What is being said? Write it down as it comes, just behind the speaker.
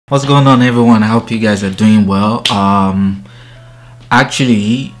What's going on, everyone? I hope you guys are doing well.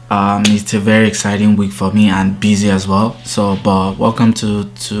 Actually, it's a very exciting week for me and busy as well. So but welcome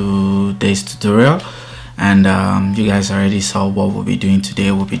to today's tutorial. And you guys already saw what we'll be doing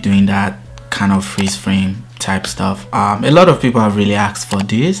today. We'll be doing that kind of freeze frame type stuff. A lot of people have really asked for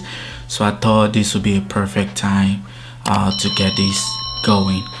this, so I thought this would be a perfect time to get this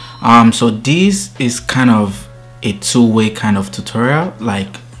going. So this is kind of a two-way kind of tutorial.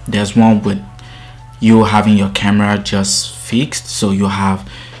 Like, there's one with you having your camera just fixed, so you have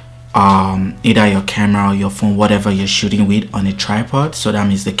either your camera or your phone, whatever you're shooting with, on a tripod, so that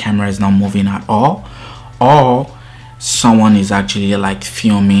means the camera is not moving at all, or someone is actually like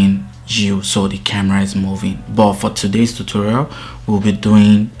filming you, so the camera is moving. But for today's tutorial, we'll be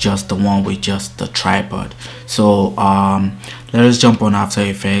doing just the one with just the tripod. So let us jump on After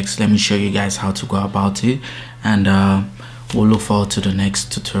Effects. Let me show you guys how to go about it, and we'll look forward to the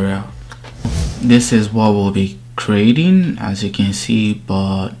next tutorial. This is what we'll be creating, as you can see,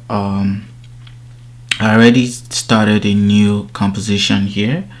 but I already started a new composition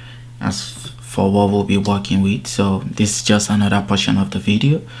here as for what we'll be working with. So this is just another portion of the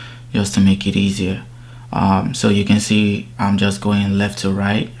video just to make it easier. So you can see I'm just going left to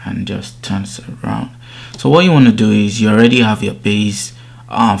right and just turns around. So what you want to do is, you already have your base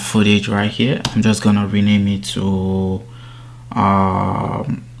footage right here. I'm just gonna rename it to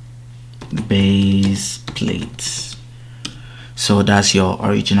base plates. So that's your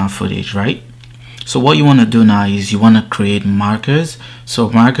original footage, right? So what you want to do now is you want to create markers. So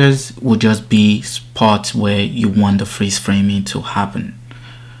markers will just be spots where you want the freeze framing to happen.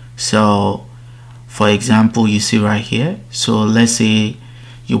 So for example, you see right here, so let's say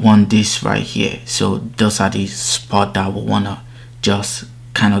you want this right here. So those are the spots that we want to just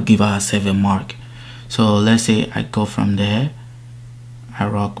kind of give ourselves a mark. So let's say I go from there, I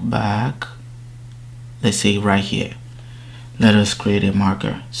rock back, let's say right here. Let us create a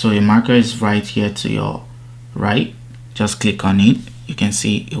marker. So a marker is right here to your right. Just click on it. You can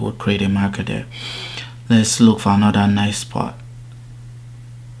see it will create a marker there. Let's look for another nice spot.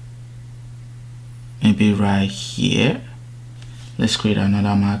 Maybe right here. Let's create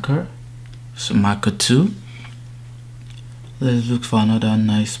another marker. So marker 2. Let's look for another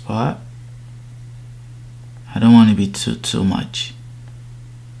nice spot. I don't want to be too much.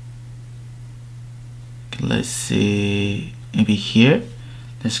 Let's see, maybe here.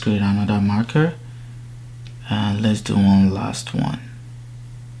 Let's create another marker, and let's do one last one.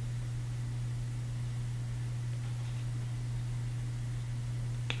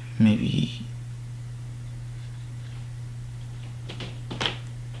 Maybe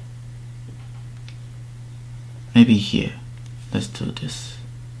here. Let's do this.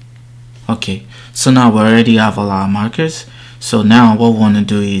 Okay, so now we already have all our markers. So now what we want to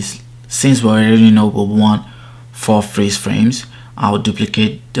do is, since we already know we want 4 freeze frames, I'll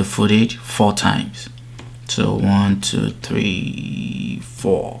duplicate the footage 4 times. So 1, 2, 3,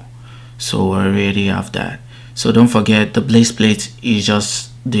 4. So we already have that. So don't forget, the blaze plate is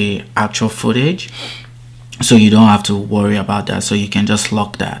just the actual footage, so you don't have to worry about that. So you can just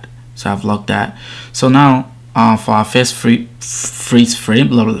lock that. So I've locked that. So now for our first freeze frame,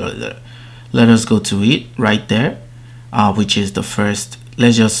 let us go to it right there, which is the first.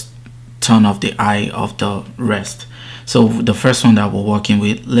 Let's just turn off the eye of the rest. So the first one that we're working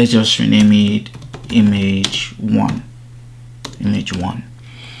with, let's just rename it image 1.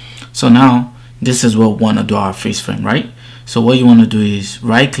 So now this is what we want to do our freeze frame, right? So what you want to do is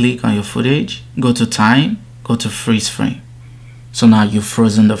right click on your footage, go to time, go to freeze frame. So now you've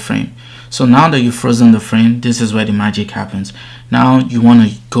frozen the frame. So now that you've frozen the frame, this is where the magic happens. Now you want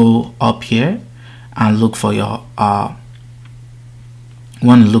to go up here and look for your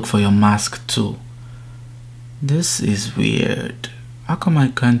mask tool. This is weird. How come I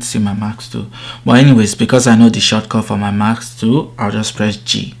can't see my mask tool? But anyways, because I know the shortcut for my mask tool, I'll just press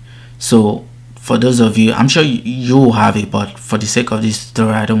G. So for those of you, I'm sure you will have it, but for the sake of this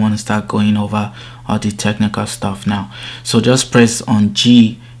tutorial, I don't want to start going over all the technical stuff now. So just press on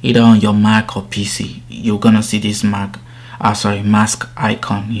G, either on your Mac or PC. You're gonna see this mask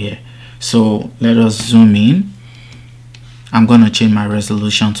icon here. So let us zoom in. I'm gonna change my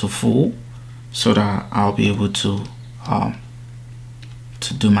resolution to full so that I'll be able to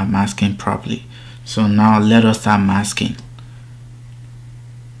do my masking properly. So now let us start masking.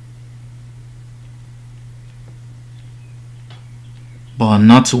 But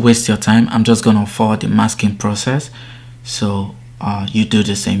not to waste your time, I'm just gonna follow the masking process, so you do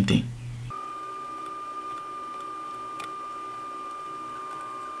the same thing.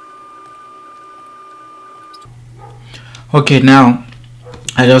 Okay, now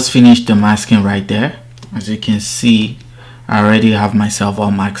I just finished the masking right there. As you can see, I already have myself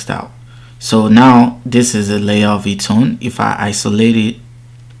all maxed out. So now this is a layer of its own. If I isolate it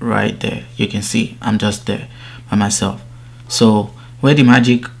right there, you can see I'm just there by myself. So where the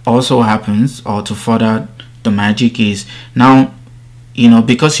magic also happens, or to further the magic, is now, you know,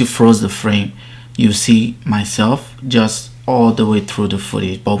 because you froze the frame, you see myself just all the way through the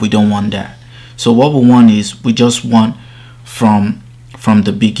footage, but we don't want that. So what we want is, we just want from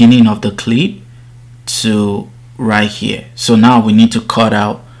the beginning of the clip to right here. So now we need to cut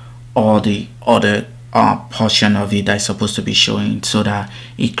out all the other portion of it that's supposed to be showing, so that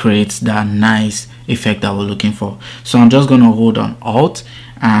it creates that nice effect that we're looking for. So I'm just gonna hold on Alt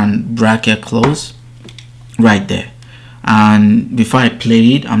and bracket close right there, and before I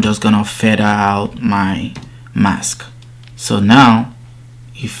play it, I'm just gonna feather out my mask. So now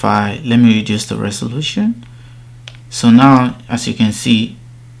if let me reduce the resolution. So now, as you can see,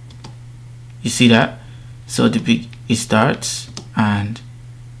 you see that, so it starts and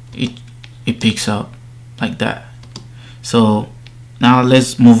it picks up like that. So now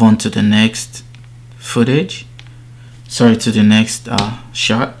let's move on to the next footage, sorry, to the next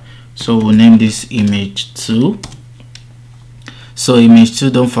shot. So we'll name this image 2. So image 2,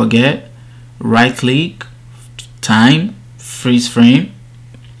 don't forget, right click, time, freeze frame.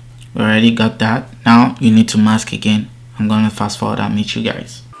 We already got that. Now you need to mask again. I'm gonna fast forward and meet you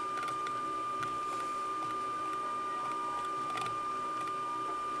guys.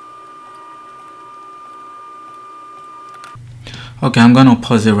 Okay, I'm gonna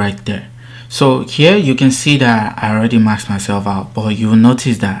pause it right there. So here you can see that I already maxed myself out, but you'll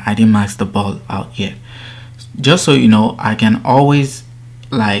notice that I didn't max the ball out yet. Just so you know, I can always,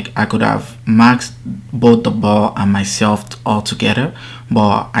 like, I could have maxed both the ball and myself all together,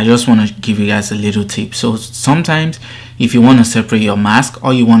 but I just want to give you guys a little tip. So sometimes if you want to separate your mask,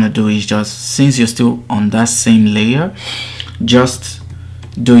 all you want to do is just, since you're still on that same layer, just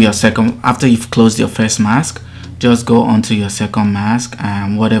do your second, after you've closed your first mask, just go onto your second mask,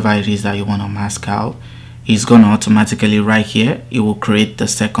 and whatever it is that you want to mask out, it's gonna automatically, right here, it will create the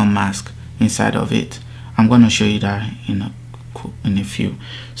second mask inside of it. I'm gonna show you that in a few.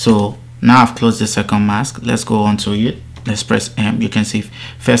 So now I've closed the second mask. Let's go onto it. Let's press M. You can see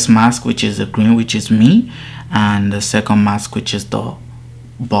first mask, which is the green, which is me, and the second mask, which is the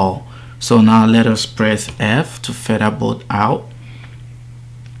ball. So now let us press F to feather both out.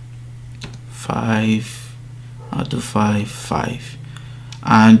 5. I'll do 5, 5.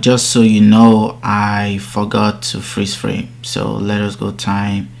 And just so you know, I forgot to freeze frame. So let us go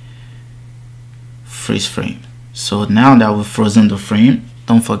time, freeze frame. So now that we've frozen the frame,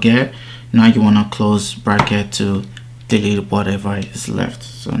 don't forget, now you want to close bracket to delete whatever is left.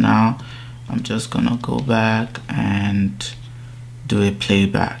 So now I'm just gonna go back and do a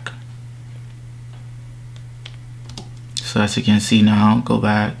playback. So as you can see now, go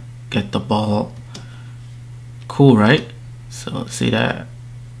back, get the ball. Cool, right? So see that?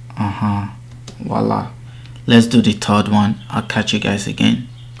 Voila. Let's do the third one. I'll catch you guys again.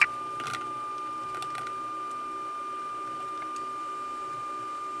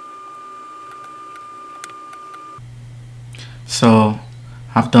 So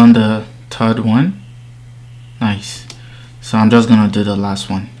I've done the third one. Nice. So I'm just gonna do the last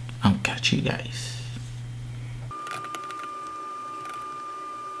one. I'll catch you guys.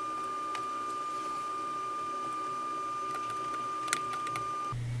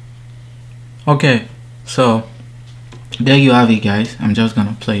 Okay, so there you have it, guys. I'm just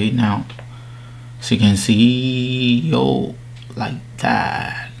gonna play it now, so you can see, yo, like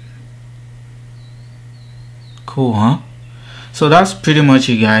that. Cool, huh? So that's pretty much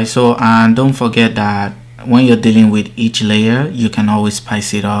it, guys. So, and don't forget that when you're dealing with each layer, you can always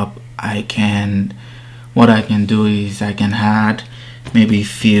spice it up. What I can do is I can add maybe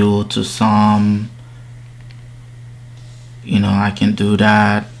fill to some, you know, I can do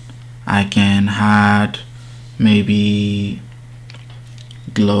that. I can add maybe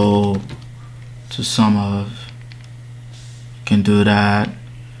glow to some of, you can do that.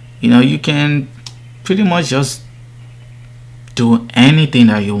 You know, you can pretty much just do anything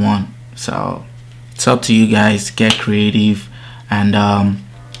that you want. So it's up to you guys. Get creative. And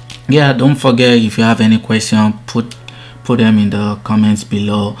yeah, don't forget, if you have any question, put them in the comments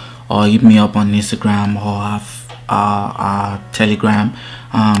below, or hit me up on Instagram, or have our Telegram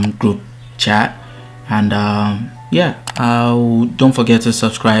group chat. And yeah, don't forget to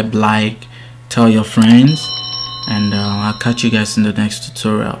subscribe, like, tell your friends, and I'll catch you guys in the next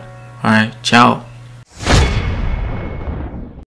tutorial. All right, ciao.